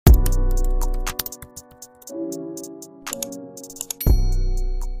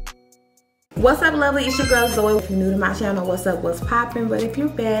What's up, lovely? It's your girl Zoe. If you're new to my channel, what's up, what's poppin'? But if you're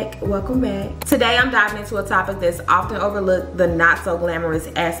back, welcome back. Today I'm diving into a topic that's often overlooked, the not so glamorous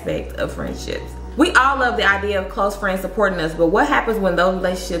aspect of friendships. We all love the idea of close friends supporting us, but what happens when those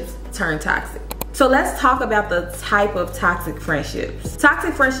relationships turn toxic? So let's talk about the type of toxic friendships.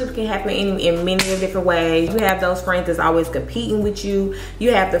 Toxic friendships can happen in many different ways. You have those friends that's always competing with you.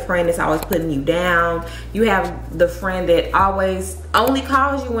 You have the friend that's always putting you down. You have the friend that always only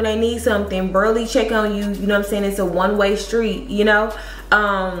calls you when they need something, barely check on you. You know what I'm saying? It's a one-way street, you know?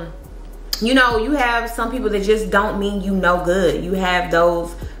 You have some people that just don't mean you no good. You have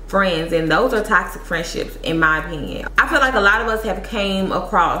those friends, and those are toxic friendships, in my opinion. I feel like a lot of us have came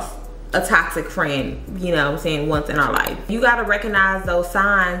across a toxic friend, you know what I'm saying, once in our life. You gotta recognize those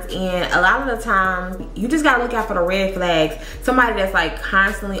signs, and a lot of the time you just gotta look out for the red flags. Somebody that's like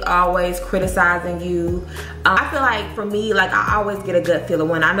constantly always criticizing you. I feel like for me, like I always get a gut feeling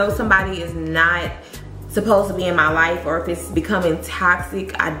when I know somebody is not supposed to be in my life, or if it's becoming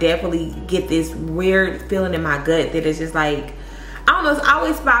toxic, I definitely get this weird feeling in my gut that it's just like, I don't know, it's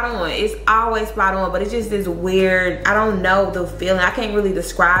always spot on. It's always spot on, but it's just this weird, I don't know the feeling. I can't really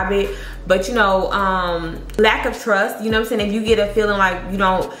describe it, but you know, lack of trust, you know what I'm saying? If you get a feeling like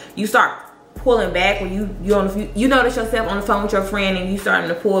you start pulling back when you notice yourself on the phone with your friend and you starting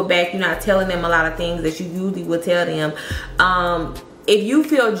to pull back, you're not telling them a lot of things that you usually would tell them. If you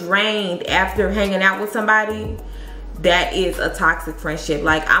feel drained after hanging out with somebody, that is a toxic friendship.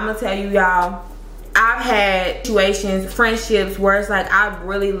 Like, I'm gonna tell you, y'all, I've had situations, friendships, where it's like I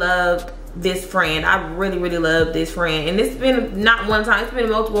really loved this friend. I really loved this friend, and it's been not one time, it's been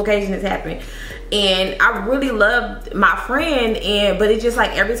multiple occasions it's happened, and I really loved my friend, but it's just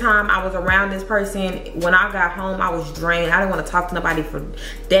like every time I was around this person, when I got home I was drained. I didn't want to talk to nobody for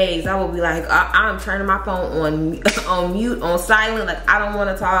days. I would be like, I'm turning my phone on mute, on silent. Like, I don't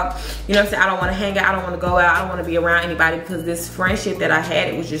want to talk, you know what I'm saying? I don't want to hang out, I don't want to go out, I don't want to be around anybody, because this friendship that I had,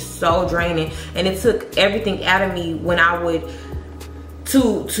 it was just so draining, and it took everything out of me when I would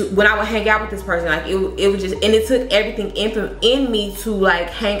when I would hang out with this person. Like, it was just, and it took everything in me to like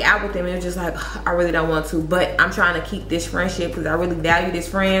hang out with them. It was just like, I really don't want to, but I'm trying to keep this friendship because I really value this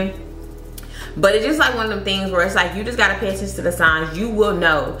friend. But it's just like one of them things where it's like, you just gotta pay attention to the signs. You will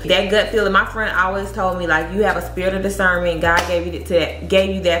know that gut feeling. My friend always told me, like, you have a spirit of discernment. God gave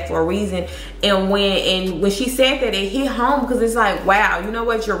you that for a reason. And when she said that, it hit home, because it's like, wow, you know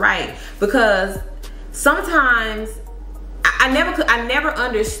what, you're right. Because sometimes I never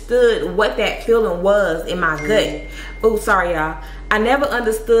understood what that feeling was in my gut. Oh, sorry, y'all. I never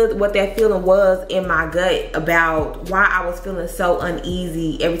understood what that feeling was in my gut about why I was feeling so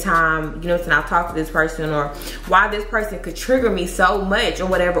uneasy every time, you know, I talk to this person, or why this person could trigger me so much or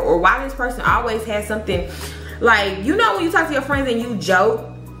whatever, or why this person always has something, like, you know, when you talk to your friends and you joke,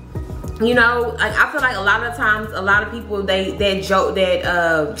 you know, I feel like a lot of times, a lot of people, they joke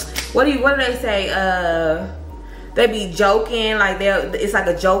that, what do they say, they be joking, like it's like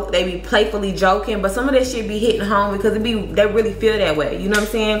a joke, they be playfully joking, but some of that shit be hitting home, because they really feel that way, you know what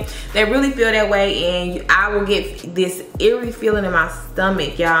I'm saying? They really feel that way, and I will get this eerie feeling in my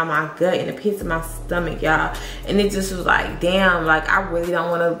stomach, y'all, my gut, in the pits of my stomach, y'all, and it just was like, damn, like, I really don't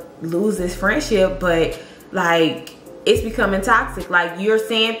want to lose this friendship, but like, it's becoming toxic. Like, you're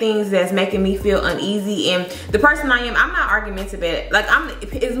saying things that's making me feel uneasy, and the person I am, I'm not argumentative. Like,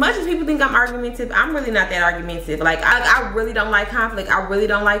 as much as people think I'm argumentative, I'm really not that argumentative. Like, I really don't like conflict. I really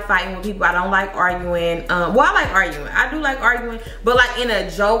don't like fighting with people. I don't like arguing. Well, I like arguing. I do like arguing, but like in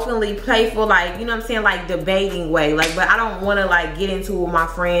a jokingly playful, like, you know what I'm saying, like debating way. Like, but I don't want to like get into it with my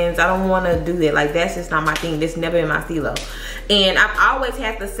friends. I don't want to do that. Like, that's just not my thing. That's never been my stilo. And I've always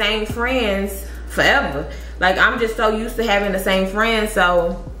had the same friends forever. Like, I'm just so used to having the same friends,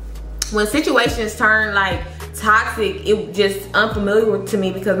 so when situations turn like toxic, it just unfamiliar to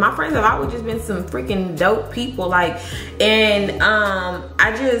me, because my friends have always just been some freaking dope people. Like, and I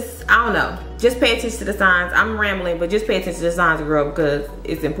don't know, just pay attention to the signs. I'm rambling, but just pay attention to the signs, girl, because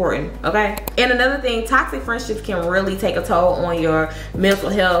it's important, okay? And another thing, toxic friendships can really take a toll on your mental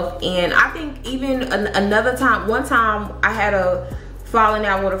health. And I think even one time I had a falling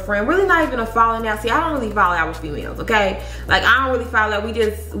out with a friend. Really not even a falling out. See, I don't really fall out with females, okay? Like, I don't really fall out. We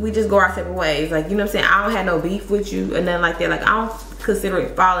just go our separate ways. Like, you know what I'm saying? I don't have no beef with you and nothing like that. Like, I don't consider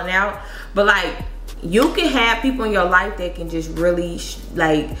it falling out. But like, you can have people in your life that can just really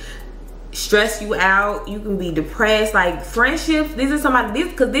like stress you out. You can be depressed. Like, friendships,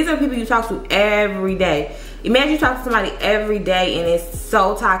 because these are people you talk to every day. Imagine you talk to somebody every day and it's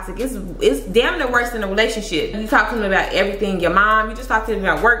so toxic. It's damn near worse than a relationship. You talk to them about everything. Your mom, you just talk to them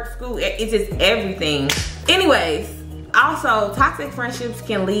about work, school, it's just everything. Anyways, Also, toxic friendships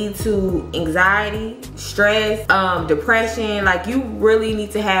can lead to anxiety, stress, depression. Like, you really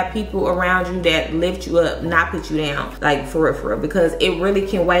need to have people around you that lift you up, not put you down. Like, for real, because it really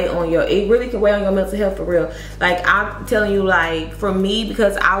can weigh on your mental health, for real. Like, I'm telling you, like, for me,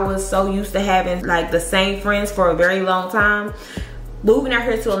 because I was so used to having like the same friends for a very long time, moving out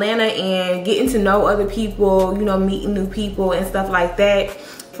here to Atlanta and getting to know other people, you know, meeting new people and stuff like that,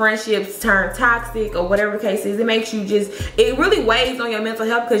 friendships turn toxic or whatever the case is, it makes you just, it really weighs on your mental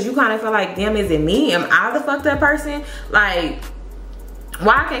health, because you kind of feel like, damn, is it me? Am I the fucked up person? Like,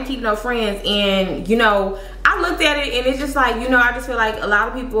 why I can't keep no friends? And, you know, I looked at it and it's just like, you know, I just feel like a lot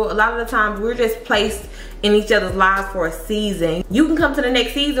of people, a lot of the times, we're just placed in each other's lives for a season. You can come to the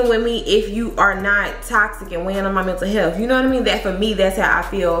next season with me if you are not toxic and weighing on my mental health. You know what I mean? That, for me, that's how I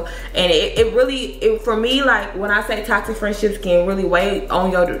feel. And it really, for me, like, when I say toxic friendships can really weigh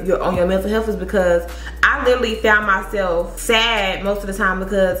on your mental health, is because I literally found myself sad most of the time,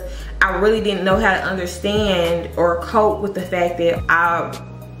 because I really didn't know how to understand or cope with the fact that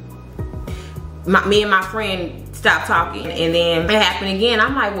me and my friend stopped talking, and then it happened again.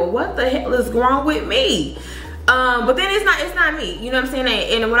 I'm like, well, what the hell is wrong with me? But then it's not me, you know what I'm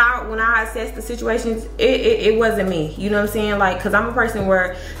saying? And when I assess the situations, it wasn't me, you know what I'm saying? Like, because I'm a person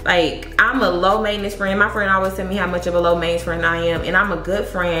where, like, I'm a low maintenance friend. My friend always tell me how much of a low maintenance friend I am, and I'm a good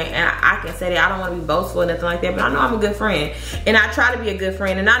friend, and I can say that. I don't want to be boastful or nothing like that, but I know I'm a good friend, and I try to be a good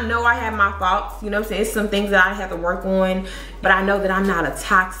friend, and I know I have my faults, you know what I'm saying? It's some things that I have to work on, but I know that I'm not a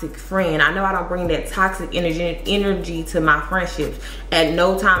toxic friend. I know I don't bring that toxic energy to my friendships. At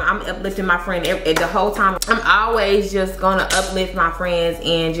no time, I'm uplifting my friend the whole time. I'm always just gonna uplift my friends,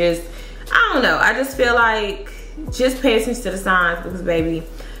 and just, I don't know, I just feel like, just pay attention to the signs, because baby,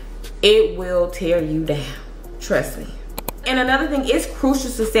 it will tear you down, trust me. And another thing, it's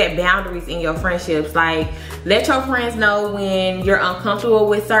crucial to set boundaries in your friendships. Like, let your friends know when you're uncomfortable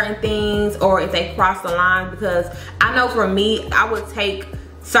with certain things, or if they cross the line, because I know for me, I would take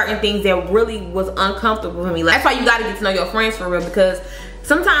certain things that really was uncomfortable for me. Like, that's why you gotta get to know your friends for real, because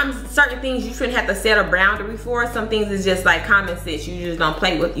sometimes certain things you shouldn't have to set a boundary for. Some things is just like common sense. You just don't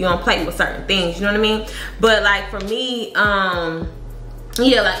play with certain things, you know what I mean? But like, for me,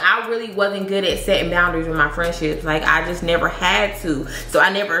 yeah, like, I really wasn't good at setting boundaries with my friendships. Like, I just never had to. So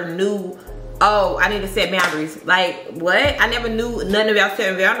I never knew, oh, I need to set boundaries. Like, what? I never knew nothing about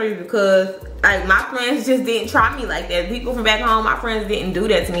setting boundaries, because, like, my friends just didn't try me like that. People from back home, my friends didn't do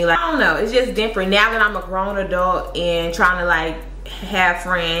that to me. Like, I don't know, it's just different now that I'm a grown adult and trying to, like, have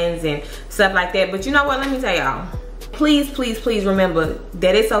friends and stuff like that. But you know what, let me tell y'all, please, please, please remember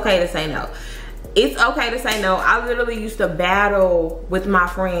that it's okay to say no. It's okay to say no. I literally used to battle with my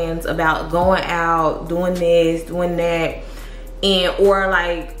friends about going out, doing this, doing that, and or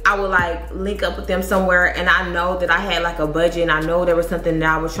like, I would like link up with them somewhere, and I know that I had like a budget, and I know there was something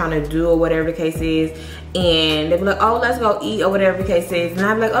that I was trying to do or whatever the case is, and they'd be like, oh, let's go eat or whatever the case is, and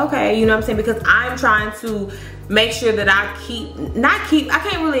I'd be like, okay, you know what I'm saying? Because I'm trying to make sure that I I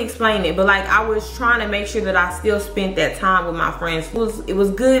can't really explain it, but like, I was trying to make sure that I still spent that time with my friends. It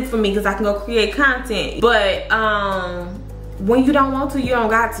was good for me, because I can go create content. But when you don't want to, you don't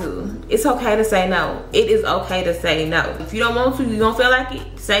got to. It's okay to say no. It is okay to say no. If you don't want to, you don't feel like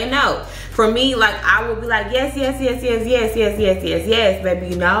it, say no. For me, like, I would be like, yes, yes, yes, yes, yes, yes, yes, yes, yes,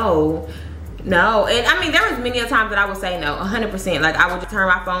 baby, no. No. And I mean, there was many a times that I would say no, 100%. Like, I would just turn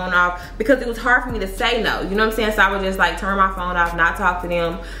my phone off, because it was hard for me to say no, you know what I'm saying? So I would just like turn my phone off, not talk to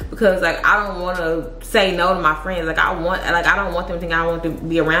them, because like, I don't want to say no to my friends. Like, I don't want them to think I want to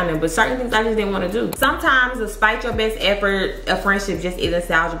be around them, but certain things I just didn't want to do. Sometimes, despite your best effort, a friendship just isn't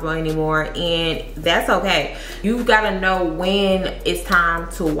salvageable anymore, and that's okay. You gotta know when it's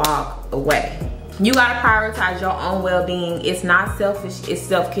time to walk away. You gotta prioritize your own well-being. It's not selfish, it's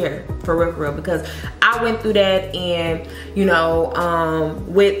self-care, for real, for real. Because I went through that, and you know,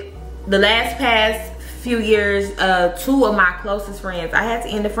 with the past few years, 2 of my closest friends, I had to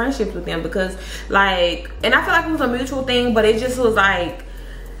end the friendships with them, because like, and I feel like it was a mutual thing, but it just was like,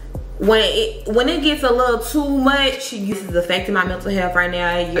 when it gets a little too much, this is affecting my mental health right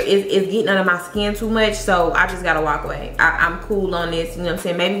now. It's getting under my skin too much, so I just gotta walk away. I'm cool on this, you know what I'm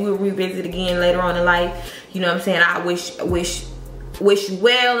saying? Maybe we'll revisit again later on in life, you know what I'm saying? I wish you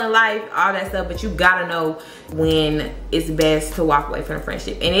well in life, all that stuff, but you gotta know when it's best to walk away from a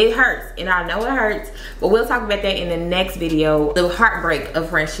friendship. And it hurts, and I know it hurts, but we'll talk about that in the next video, the heartbreak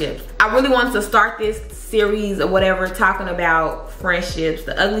of friendships. I really wanted to start this series or whatever talking about friendships,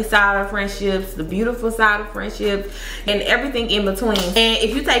 the ugly side of friendships, the beautiful side of friendships, and everything in between. And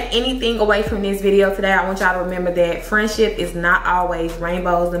if you take anything away from this video today, I want y'all to remember that friendship is not always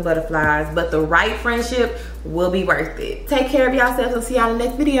rainbows and butterflies, but the right friendship will be worth it. Take care of yourselves and see y'all in the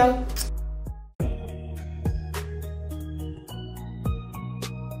next video.